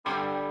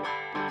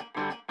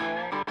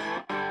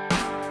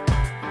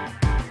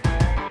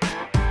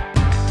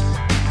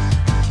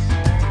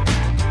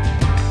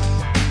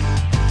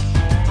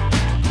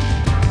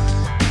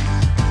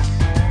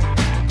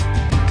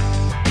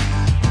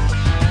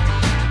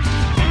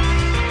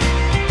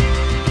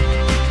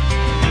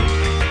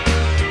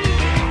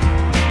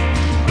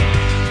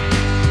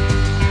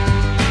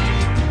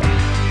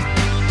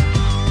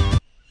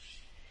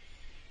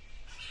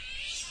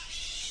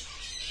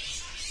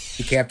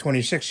Cap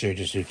 26 here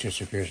just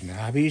appears in the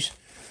hobbies.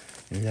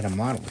 And we got a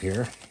model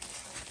here.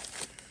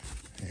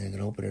 And I'm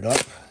gonna open it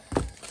up.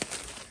 Let's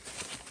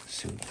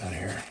see what we got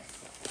here.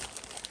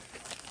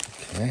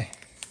 Okay.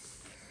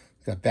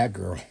 Got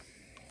Batgirl.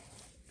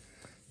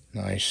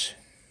 Nice.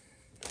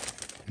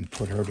 And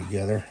put her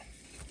together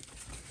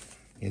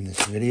in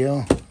this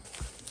video.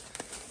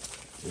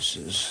 This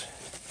is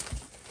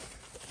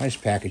nice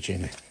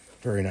packaging.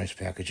 Very nice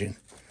packaging.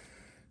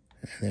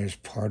 And there's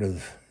part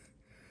of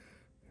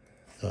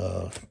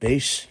the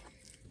base.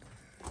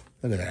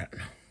 Look at that.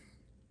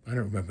 I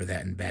don't remember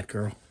that in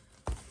Batgirl.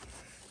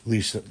 At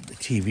least the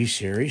TV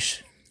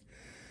series.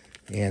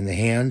 And the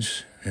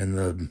hands and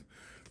her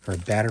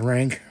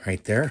batarang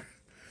right there.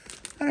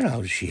 I don't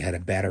know if she had a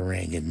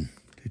batarang in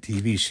the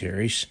TV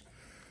series.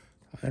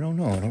 I don't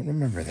know. I don't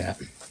remember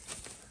that.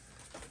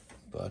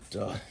 But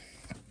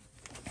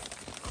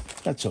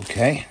that's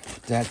okay.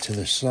 Put that to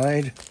the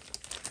side.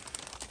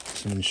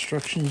 Some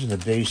instructions in the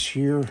base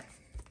here.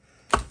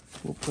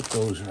 We'll put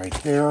those right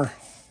there.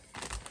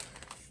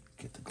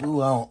 Get the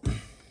glue out.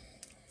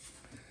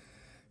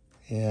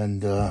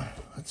 And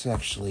let's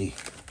actually,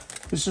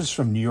 this is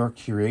from New York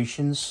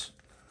Curations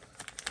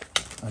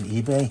on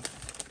eBay.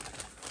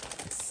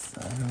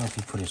 I don't know if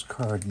he put his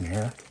card in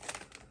here.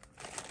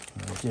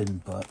 No, I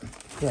didn't, but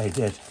yeah, he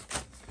did.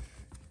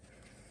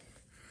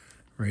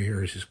 Right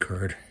here is his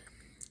card.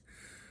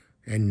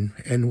 And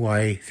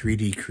NY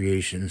 3D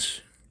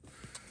Creations.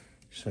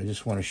 So I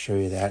just want to show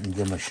you that and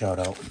give him a shout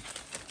out.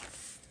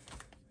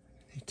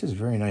 He does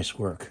very nice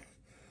work.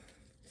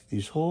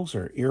 These holes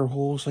are ear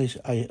holes,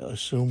 I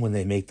assume, when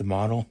they make the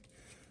model.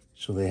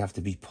 So they have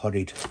to be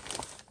puttied.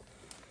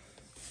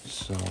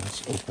 So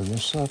let's open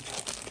this up.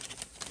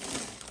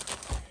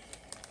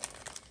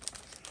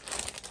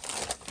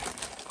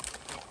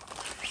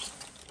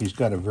 He's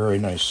got a very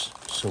nice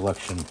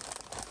selection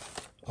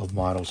of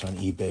models on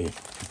eBay.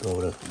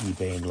 Go to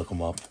eBay and look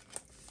them up.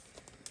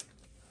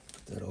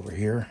 Put that over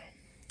here.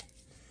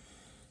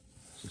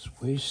 This is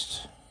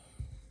waist.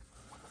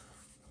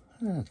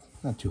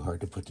 Not too hard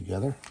to put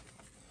together.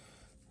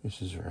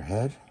 This is her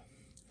head.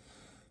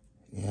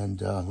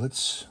 And I'm going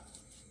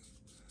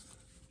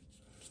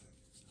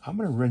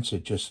to rinse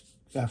it just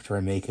after I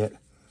make it.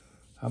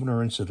 I'm going to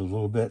rinse it a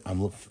little bit.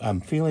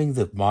 I'm feeling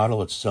the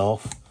model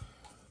itself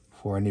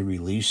for any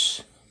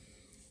release.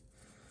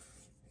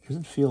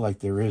 Doesn't feel like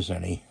there is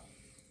any.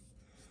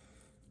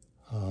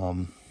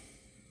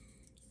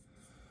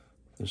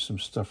 There's some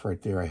stuff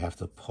right there I have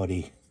to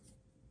putty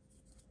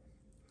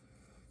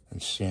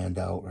and sand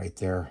out right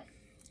there.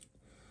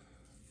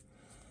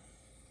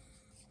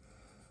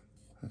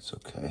 That's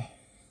okay.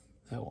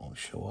 That won't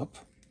show up.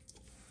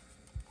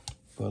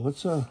 But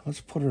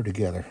let's put her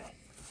together.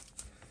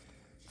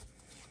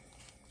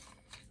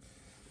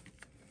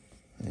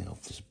 I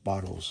hope this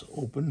bottle's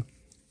open.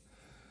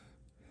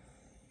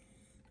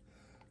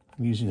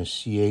 I'm using a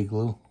CA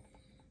glue.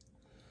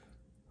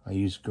 I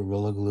use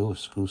Gorilla Glue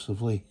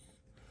exclusively.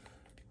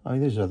 I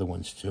mean, there's other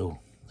ones too.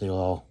 They're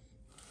all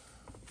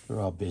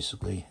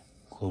basically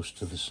close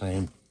to the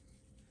same.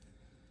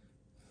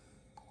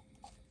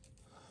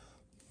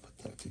 Put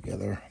that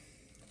together.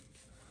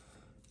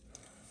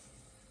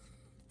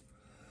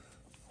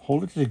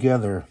 Hold it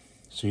together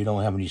so you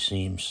don't have any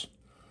seams.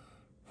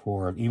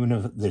 For even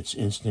if it's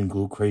instant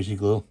glue, crazy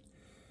glue,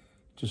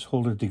 just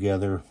hold it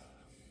together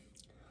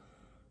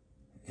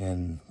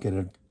and get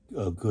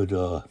a good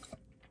let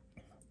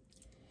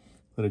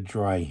it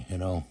dry,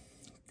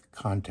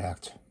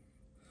 contact.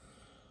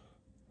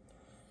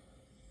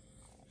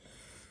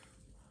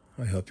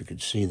 I hope you can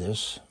see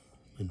this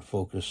in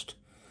focused.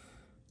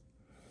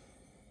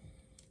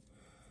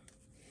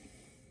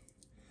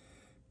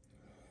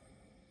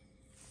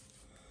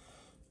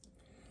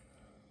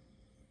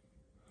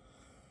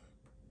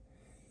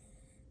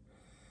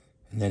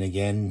 And then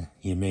again,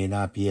 you may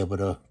not be able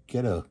to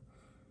get a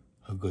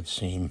good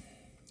seam.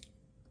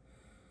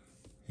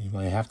 You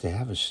might have to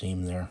have a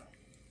seam there.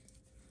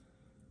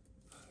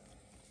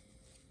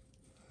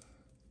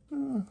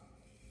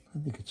 I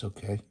think it's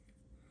okay.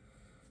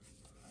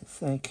 I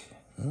think.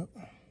 Oh.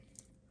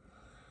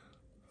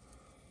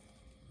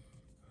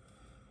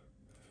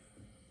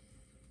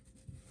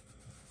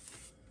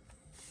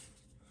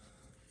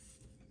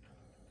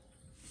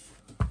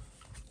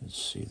 Let's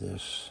see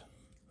this.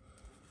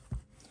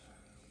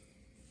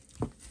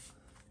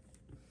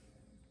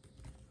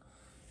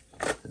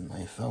 Get the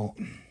knife out.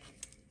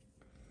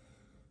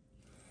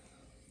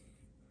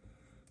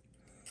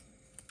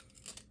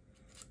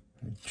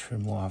 And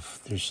trim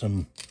off. There's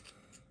some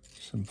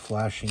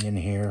flashing in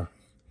here.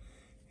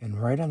 And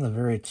right on the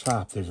very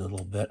top, there's a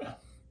little bit.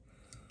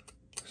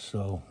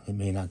 So it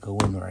may not go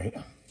in right.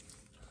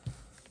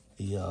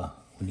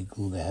 When you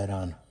glue the head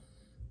on.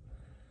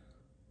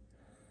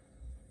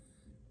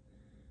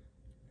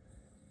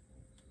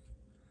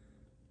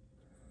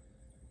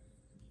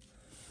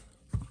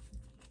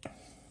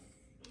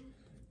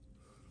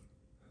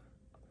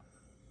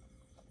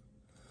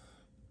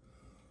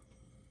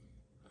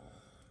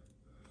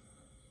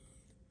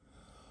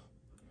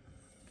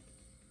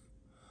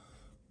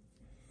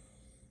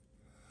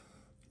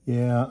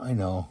 Yeah, I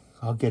know.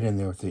 I'll get in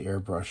there with the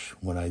airbrush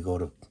when I go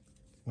to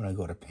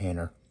paint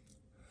her.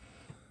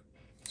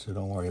 So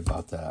don't worry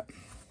about that.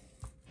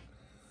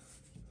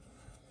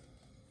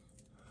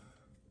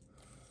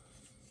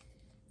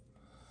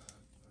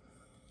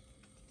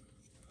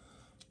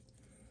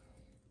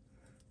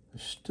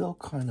 There's still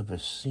kind of a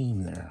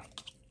seam there.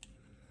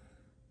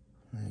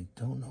 I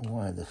don't know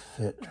why the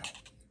fit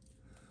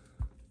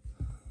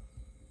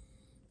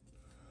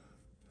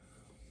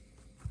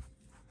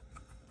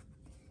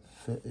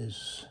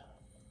is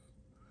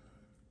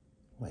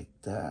like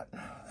that.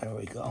 There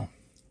we go.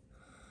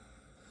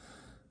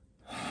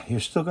 You're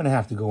still going to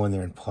have to go in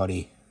there and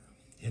putty,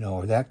 you know,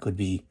 or that could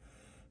be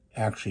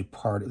actually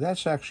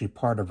that's actually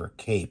part of her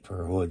cape,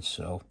 her hood,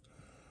 so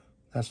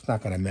that's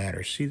not going to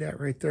matter. See that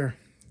right there?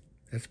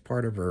 That's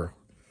part of her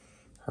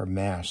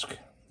mask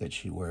that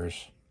she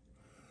wears.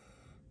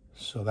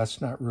 So that's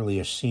not really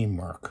a seam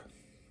mark.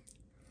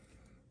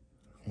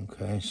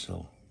 Okay,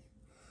 so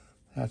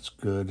that's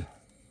good.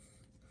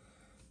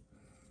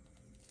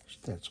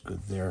 That's good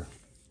there.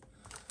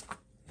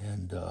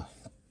 And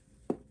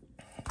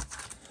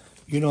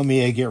you know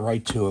me, I get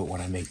right to it when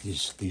I make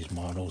these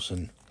models,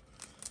 and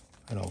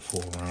I don't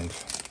fool around.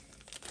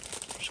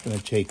 I'm just going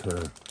to take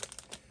her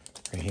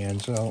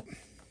hands out.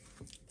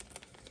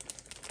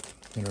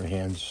 And her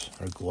hands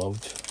are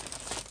gloved.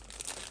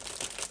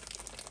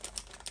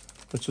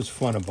 That's what's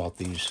fun about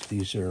these.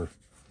 These are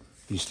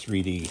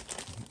 3D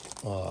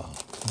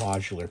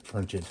modular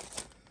printed.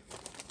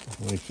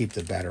 I'm going to keep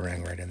the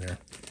Batarang right in there.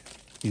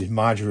 These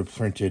modular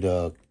printed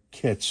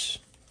kits.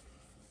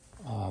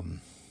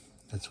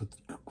 That's what's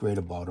great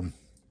about them.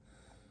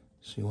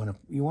 So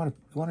you want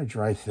to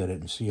dry fit it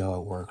and see how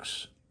it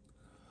works.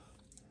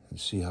 And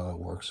see how it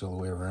works all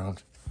the way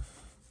around.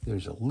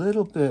 There's a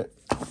little bit.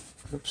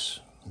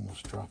 Oops,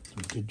 almost dropped.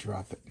 We did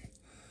drop it. A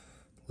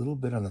little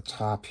bit on the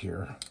top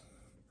here.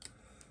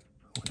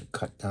 I'm going to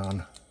cut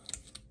down.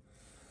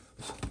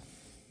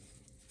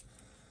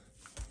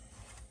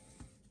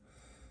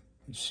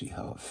 You see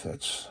how it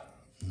fits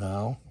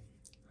now.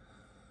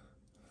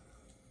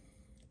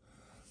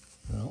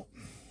 No.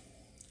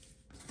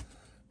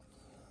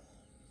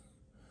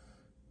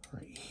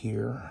 Right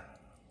here.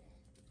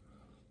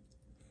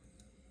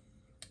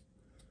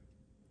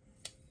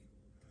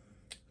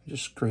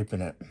 Just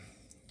scraping it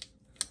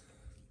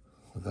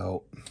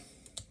without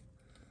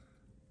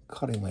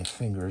cutting my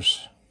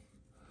fingers.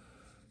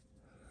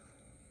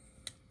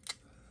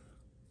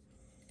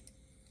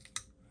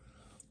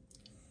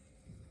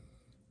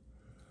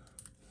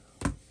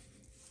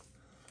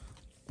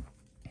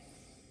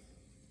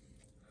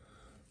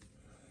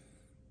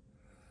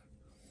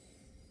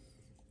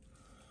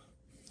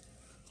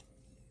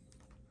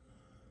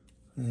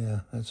 Yeah,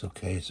 that's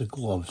okay. It's a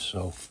glove,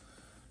 so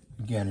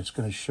again, it's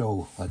going to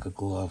show like a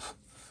glove.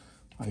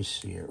 I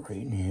see it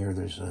right in here.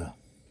 There's a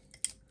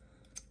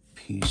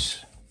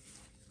piece.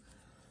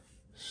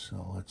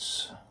 So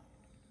let's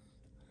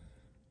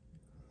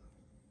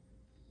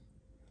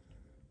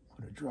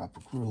put a drop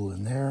of glue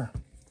in there.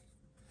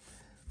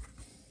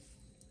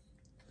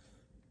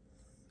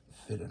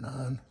 Fit it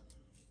on.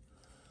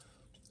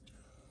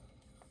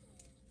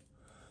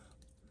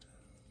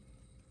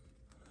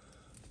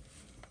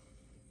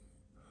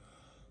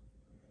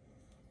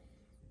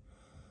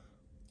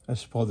 I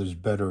suppose there's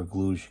better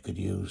glues you could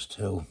use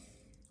too.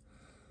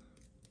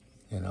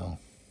 You know.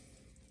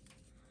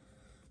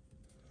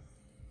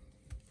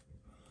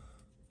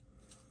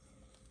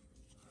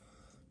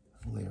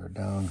 Lay her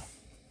down.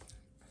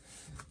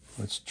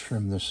 Let's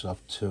trim this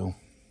up too.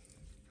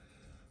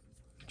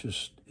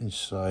 Just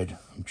inside.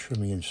 I'm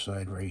trimming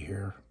inside right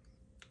here.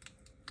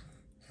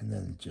 And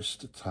then just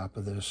the top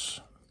of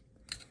this.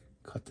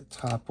 Cut the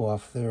top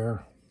off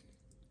there.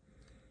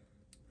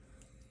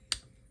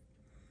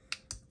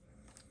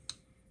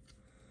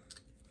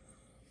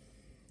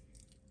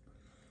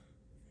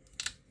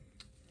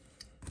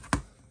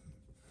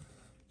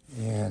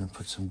 And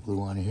put some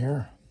glue on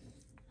here.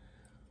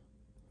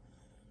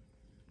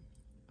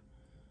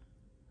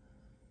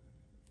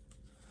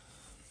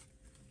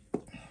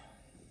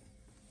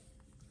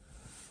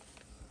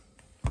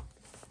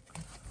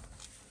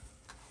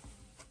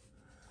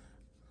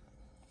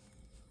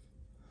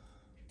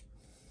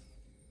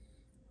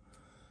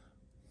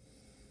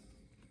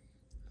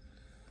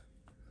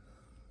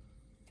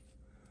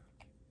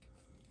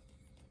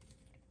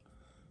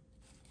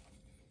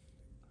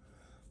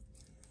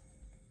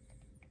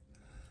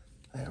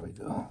 There we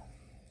go.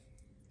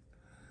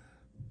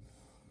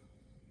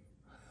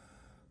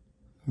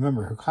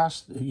 Remember, her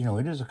costume, you know,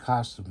 it is a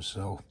costume,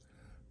 so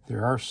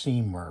there are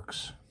seam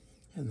marks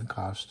in the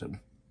costume.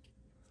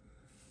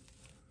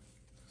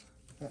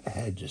 That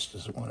head just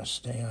doesn't want to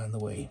stay on the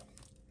way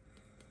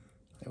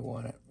I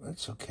want it.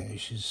 That's okay.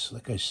 She's,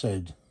 like I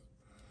said,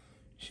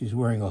 she's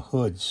wearing a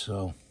hood,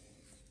 so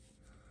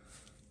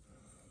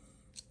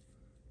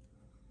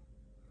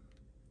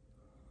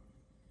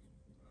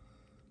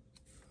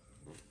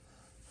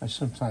I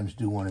sometimes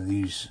do one of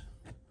these,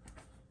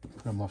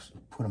 put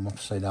them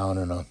upside down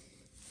in a,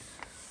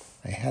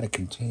 I had a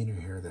container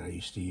here that I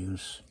used to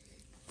use.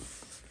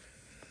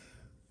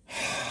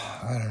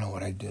 I don't know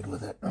what I did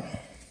with it.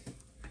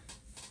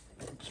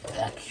 It's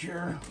back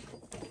here.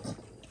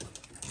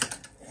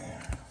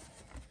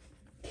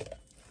 Take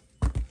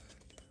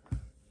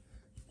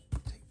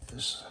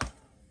this.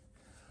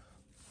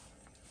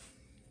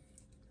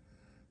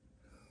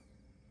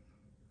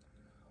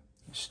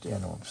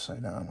 Stand them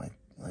upside down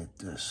like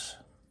this.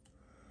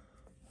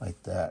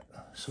 Like that,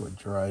 so it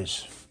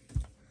dries.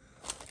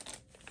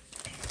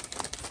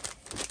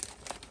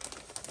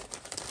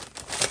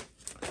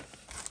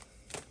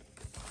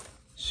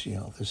 See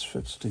how this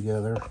fits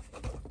together?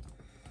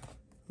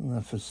 And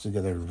that fits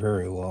together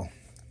very well.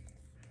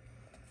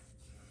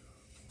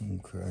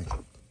 Okay.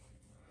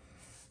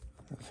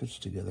 That fits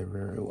together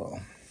very well.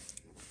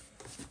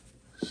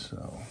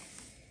 So.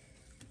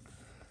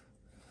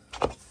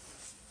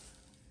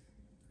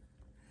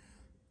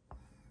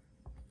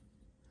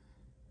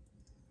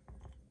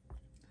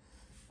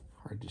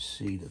 Hard to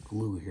see the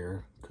glue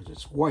here because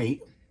it's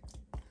white.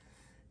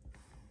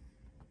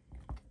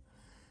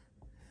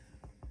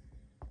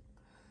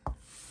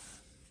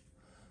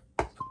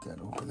 Put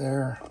that over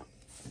there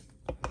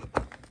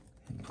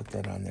and put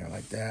that on there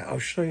like that. I'll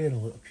show you in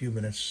a few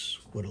minutes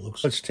what it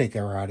looks like. Let's take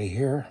her out of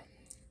here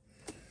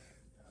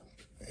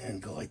and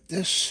go like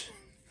this.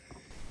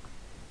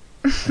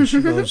 And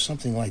she goes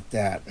something like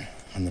that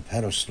on the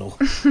pedestal.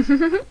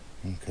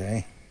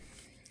 Okay.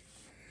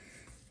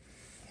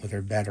 With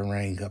her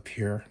batarang up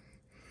here.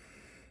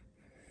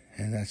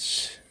 And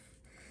that's,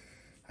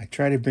 I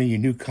try to bring you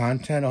new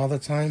content all the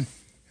time.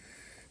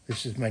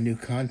 This is my new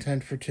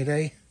content for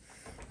today.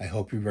 I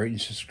hope you rate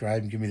and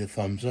subscribe and give me the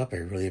thumbs up. I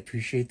really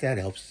appreciate that.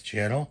 It helps the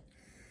channel.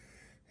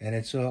 And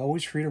it's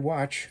always free to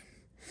watch.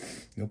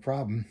 No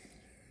problem.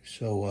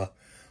 So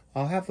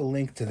I'll have a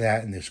link to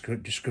that in the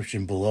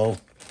description below,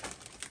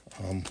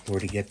 where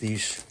to get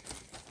these.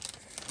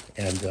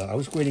 And I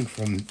was waiting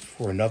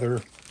for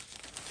another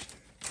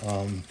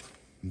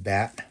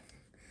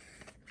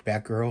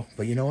Batgirl,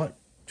 but you know what?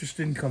 Just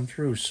didn't come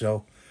through.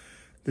 So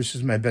this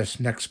is my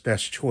next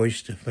best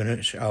choice to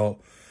finish out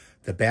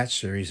the Bat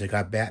series. I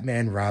got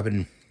Batman,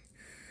 Robin,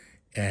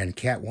 and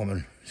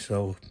Catwoman.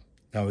 So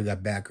now we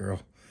got Batgirl,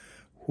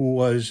 who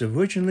was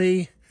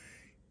originally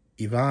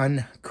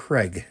Yvonne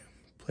Craig,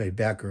 played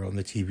Batgirl in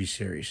the TV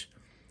series.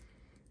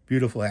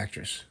 Beautiful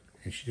actress,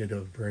 and she did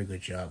a very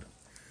good job.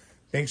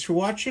 Thanks for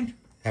watching.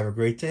 Have a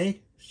great day.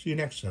 See you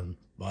next time.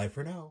 Bye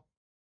for now.